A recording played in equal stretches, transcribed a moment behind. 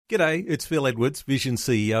G'day, it's Phil Edwards, Vision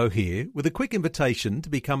CEO here, with a quick invitation to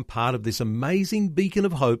become part of this amazing beacon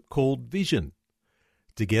of hope called Vision.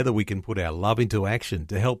 Together we can put our love into action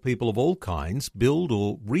to help people of all kinds build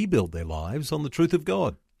or rebuild their lives on the truth of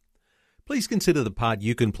God. Please consider the part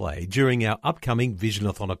you can play during our upcoming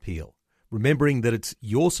Visionathon appeal, remembering that it's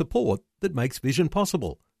your support that makes Vision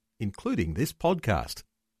possible, including this podcast.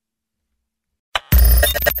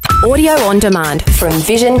 Audio on demand from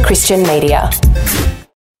Vision Christian Media.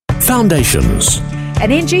 Foundations.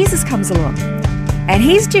 And then Jesus comes along, and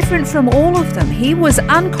he's different from all of them. He was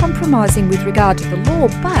uncompromising with regard to the law,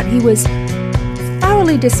 but he was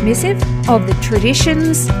thoroughly dismissive of the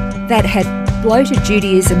traditions that had bloated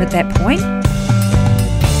Judaism at that point.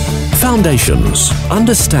 Foundations.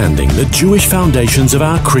 Understanding the Jewish foundations of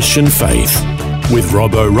our Christian faith with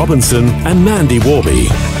Robbo Robinson and Mandy Warby.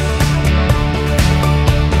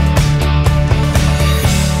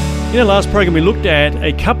 In our last program, we looked at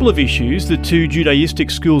a couple of issues, the two Judaistic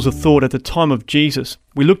schools of thought at the time of Jesus.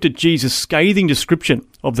 We looked at Jesus' scathing description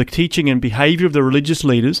of the teaching and behaviour of the religious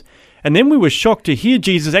leaders, and then we were shocked to hear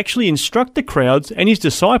Jesus actually instruct the crowds and his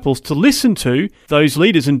disciples to listen to those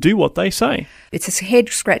leaders and do what they say. It's a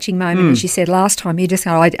head-scratching moment, as you said last time. You just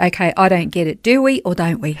go, okay, I don't get it. Do we or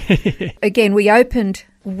don't we? Again, we opened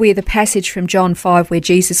with a passage from John 5 where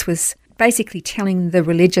Jesus was basically telling the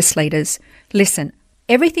religious leaders, listen,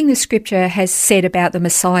 everything the scripture has said about the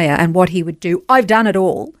Messiah and what he would do, I've done it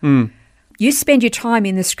all. You spend your time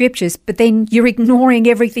in the scriptures, but then you're ignoring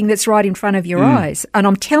everything that's right in front of your eyes. And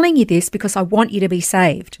I'm telling you this because I want you to be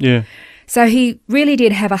saved. Yeah. So he really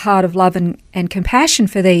did have a heart of love and compassion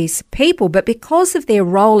for these people, but because of their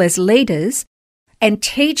role as leaders and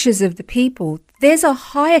teachers of the people, there's a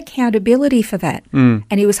high accountability for that.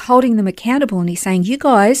 And he was holding them accountable, and he's saying, you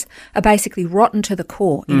guys are basically rotten to the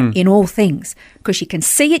core in all things, because you can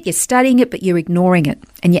see it, you're studying it, but you're ignoring it,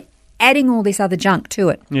 and you're adding all this other junk to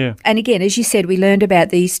it. Yeah. And again, as you said, we learned about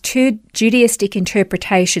these two Judaistic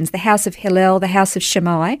interpretations, the house of Hillel, the house of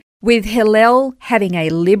Shammai, with Hillel having a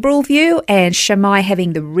liberal view and Shammai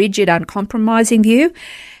having the rigid, uncompromising view.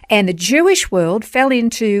 And the Jewish world fell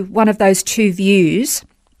into one of those two views,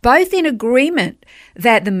 both in agreement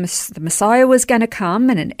that the Messiah was going to come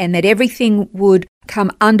and that everything would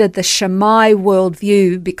come under the Shammai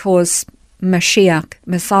worldview because Mashiach,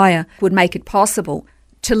 Messiah, would make it possible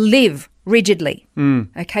to live rigidly.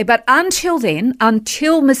 Okay, but until then,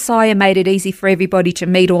 until Messiah made it easy for everybody to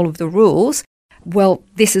meet all of the rules, well,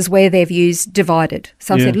 this is where their views divided.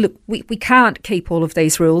 Some said, look, we can't keep all of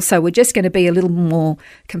these rules, so we're just going to be a little more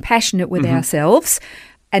compassionate with ourselves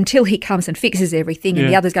until he comes and fixes everything. And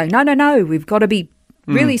the others go, no, we've got to be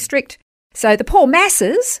really strict. So the poor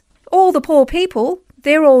masses, all the poor people,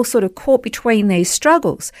 they're all sort of caught between these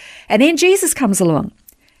struggles. And then Jesus comes along,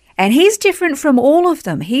 and he's different from all of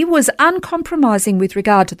them. He was uncompromising with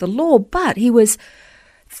regard to the law, but he was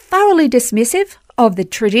thoroughly dismissive of the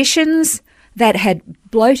traditions that had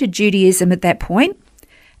bloated Judaism at that point.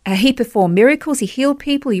 He performed miracles, he healed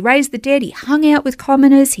people, he raised the dead, he hung out with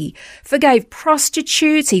commoners, he forgave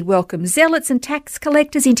prostitutes, he welcomed zealots and tax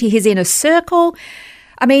collectors into his inner circle.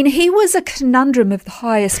 I mean, he was a conundrum of the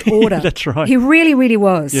highest order. That's right. He really, really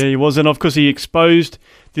was. Yeah, he was. And of course, he exposed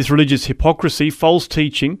this religious hypocrisy, false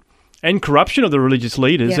teaching, and corruption of the religious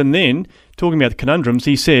leaders. And then, talking about the conundrums,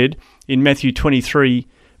 he said in Matthew 23,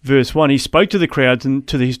 verse 1, he spoke to the crowds and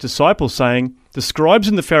to his disciples, saying, the scribes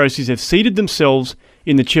and the Pharisees have seated themselves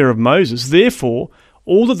in the chair of Moses. Therefore,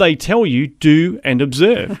 all that they tell you, do and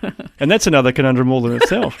observe. And that's another conundrum all in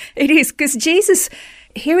itself. It is, because Jesus,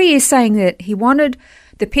 here he is saying that he wanted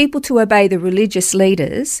the people to obey the religious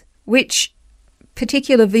leaders. Which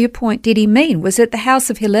particular viewpoint did he mean? Was it the house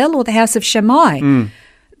of Hillel or the house of Shammai?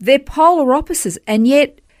 They're polar opposites, and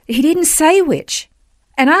yet he didn't say which.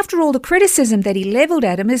 And after all the criticism that he levelled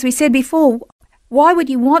at him, as we said before, why would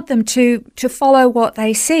you want them to follow what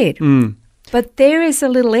they said? But there is a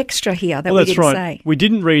little extra here that we didn't say. We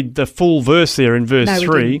didn't read the full verse there in verse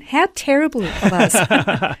 3. How terrible of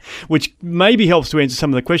us. Which maybe helps to answer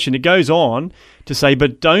some of the question. It goes on to say,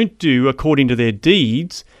 but don't do according to their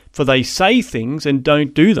deeds, for they say things and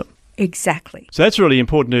don't do them. Exactly. So that's really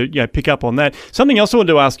important to pick up on that. Something else I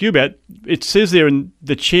wanted to ask you about, it says there in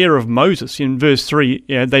the chair of Moses, in verse 3,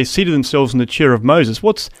 they seated themselves in the chair of Moses.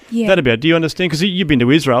 What's that about? Do you understand? Because you've been to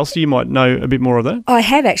Israel, so you might know a bit more of that. I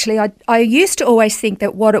have actually. I used to always think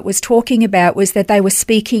that what it was talking about was that they were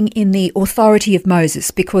speaking in the authority of Moses,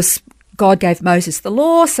 because God gave Moses the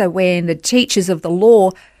law, so when the teachers of the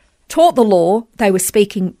law taught the law, they were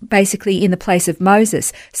speaking basically in the place of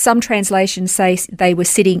Moses. Some translations say they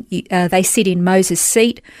sit in Moses'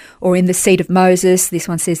 seat or in the seat of Moses. This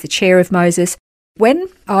one says the chair of Moses. When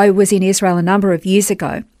I was in Israel a number of years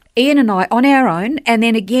ago, Ian and I, on our own, and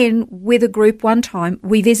then again with a group one time,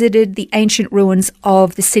 we visited the ancient ruins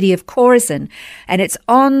of the city of Chorazin. And it's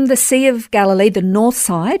on the Sea of Galilee, the north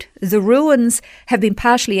side. The ruins have been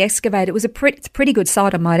partially excavated. It was it's a pretty good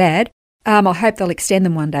site, I might add. I hope they'll extend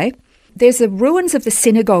them one day. There's the ruins of the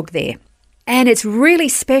synagogue there. And it's really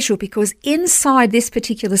special because inside this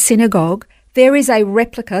particular synagogue, there is a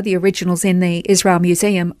replica, the original's in the Israel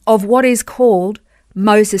Museum, of what is called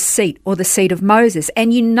Moses' seat, or the seat of Moses.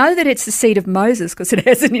 And you know that it's the seat of Moses because it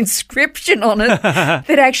has an inscription on it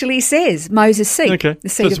that actually says Moses' seat, okay. the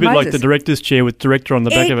seat so it's of a bit Moses. like the director's chair with director on the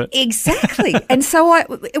back of it. Exactly. And so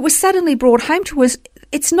it was suddenly brought home to us,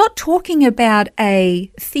 it's not talking about a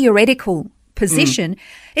theoretical position,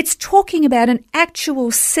 it's talking about an actual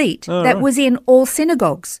seat that was in all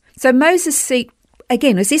synagogues. So Moses' seat,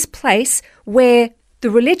 again, was this place where the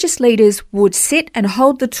religious leaders would sit and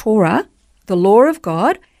hold the Torah, the law of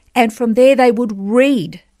God, and from there they would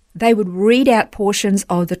read. They would read out portions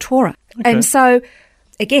of the Torah. Okay. And so,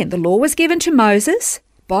 again, the law was given to Moses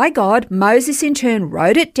by God. Moses, in turn,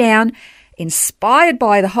 wrote it down, inspired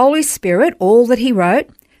by the Holy Spirit, all that he wrote,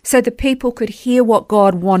 so the people could hear what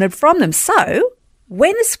God wanted from them. So,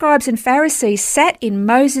 when the scribes and Pharisees sat in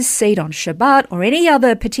Moses' seat on Shabbat or any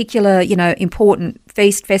other particular, important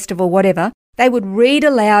feast, festival, whatever, they would read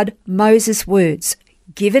aloud Moses' words,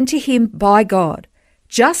 given to him by God.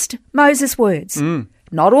 Just Moses' words.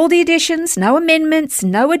 Not all the additions, no amendments,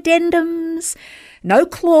 no addendums, no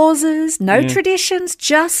clauses, no traditions,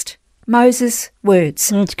 just Moses' words.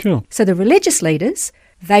 That's cool. So the religious leaders,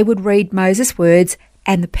 they would read Moses' words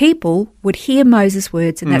and the people would hear Moses'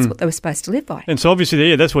 words, and that's what they were supposed to live by. And so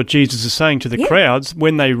obviously, that's what Jesus is saying to the crowds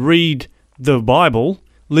when they read the Bible,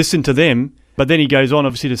 listen to them, but then he goes on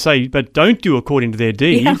obviously to say, but don't do according to their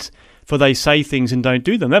deeds, for they say things and don't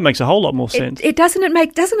do them. That makes a whole lot more sense. Doesn't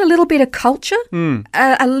a little bit of culture,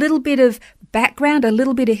 a little bit of background, a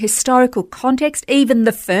little bit of historical context, even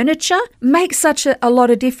the furniture, makes such a lot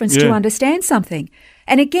of difference to understand something.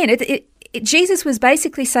 And again, Jesus was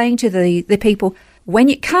basically saying to the people, when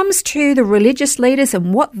it comes to the religious leaders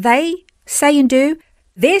and what they say and do,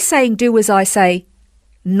 they're saying, do as I say,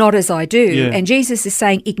 not as I do. Yeah. And Jesus is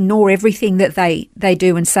saying, ignore everything that they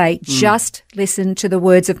do and say, just listen to the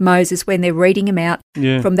words of Moses when they're reading him out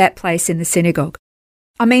from that place in the synagogue.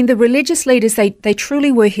 I mean, the religious leaders, they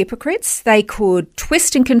truly were hypocrites. They could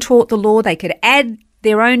twist and contort the law. They could add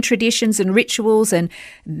their own traditions and rituals and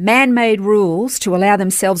man-made rules to allow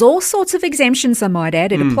themselves all sorts of exemptions, I might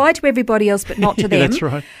add. It applied to everybody else but not to them. That's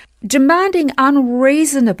right. Demanding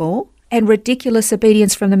unreasonable and ridiculous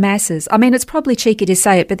obedience from the masses. I mean, it's probably cheeky to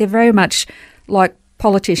say it, but they're very much like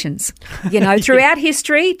politicians, throughout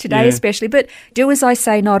history, today especially, but do as I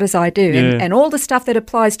say, not as I do. Yeah. And all the stuff that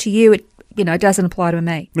applies to you, it doesn't apply to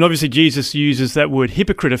me. I mean, obviously, Jesus uses that word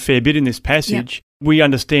hypocrite a fair bit in this passage. Yep. We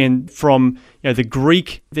understand from the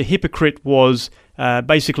Greek, the hypocrite was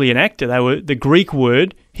basically an actor. The Greek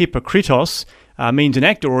word hypokritos means an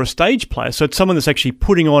actor or a stage player. So it's someone that's actually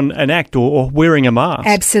putting on an act or wearing a mask.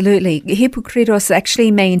 Absolutely. Hypokritos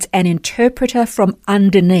actually means an interpreter from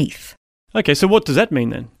underneath. Okay, so what does that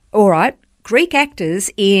mean then? All right. Greek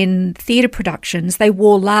actors in theatre productions, they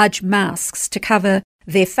wore large masks to cover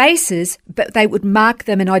their faces, but they would mark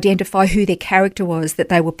them and identify who their character was that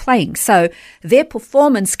they were playing. So their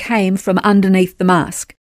performance came from underneath the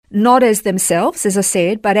mask, not as themselves, as I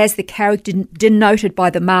said, but as the character denoted by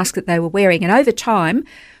the mask that they were wearing. And over time,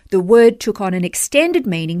 the word took on an extended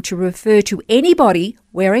meaning to refer to anybody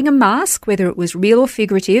wearing a mask, whether it was real or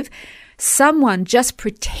figurative, someone just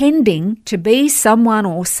pretending to be someone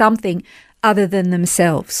or something other than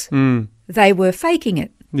themselves. They were faking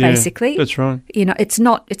it. Basically, that's right. It's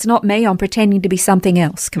not me. I'm pretending to be something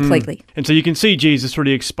else completely. And so you can see Jesus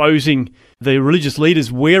really exposing the religious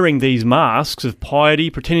leaders wearing these masks of piety,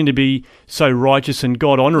 pretending to be so righteous and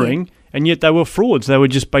God-honouring, and yet they were frauds. They were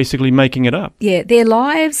just basically making it up. Yeah, their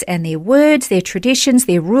lives and their words, their traditions,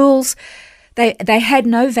 their rules, they had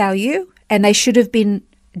no value, and they should have been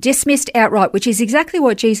dismissed outright, which is exactly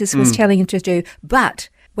what Jesus was telling them to do. But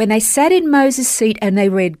when they sat in Moses' seat and they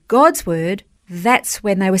read God's word, that's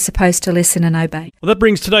when they were supposed to listen and obey. Well, that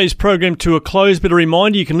brings today's program to a close, but a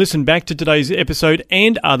reminder, you can listen back to today's episode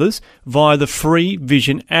and others via the free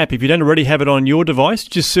Vision app. If you don't already have it on your device,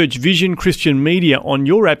 just search Vision Christian Media on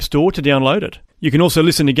your app store to download it. You can also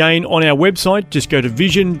listen again on our website. Just go to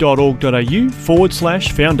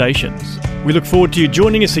vision.org.au/foundations. We look forward to you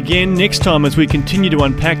joining us again next time as we continue to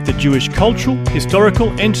unpack the Jewish cultural,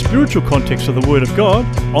 historical and spiritual context of the Word of God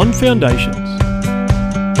on Foundations.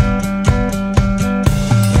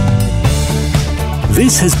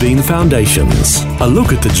 This has been Foundations, a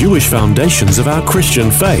look at the Jewish foundations of our Christian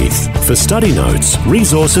faith. For study notes,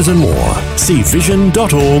 resources and more, see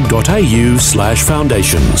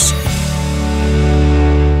vision.org.au/foundations.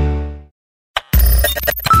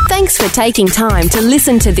 Thanks for taking time to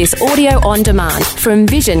listen to this audio on demand from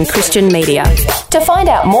Vision Christian Media. To find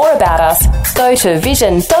out more about us, go to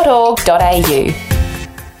vision.org.au.